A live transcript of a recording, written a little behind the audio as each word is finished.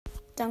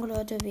Danke,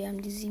 Leute. Wir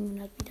haben die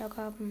 700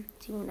 Wiedergaben.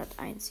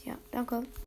 701, ja. Danke.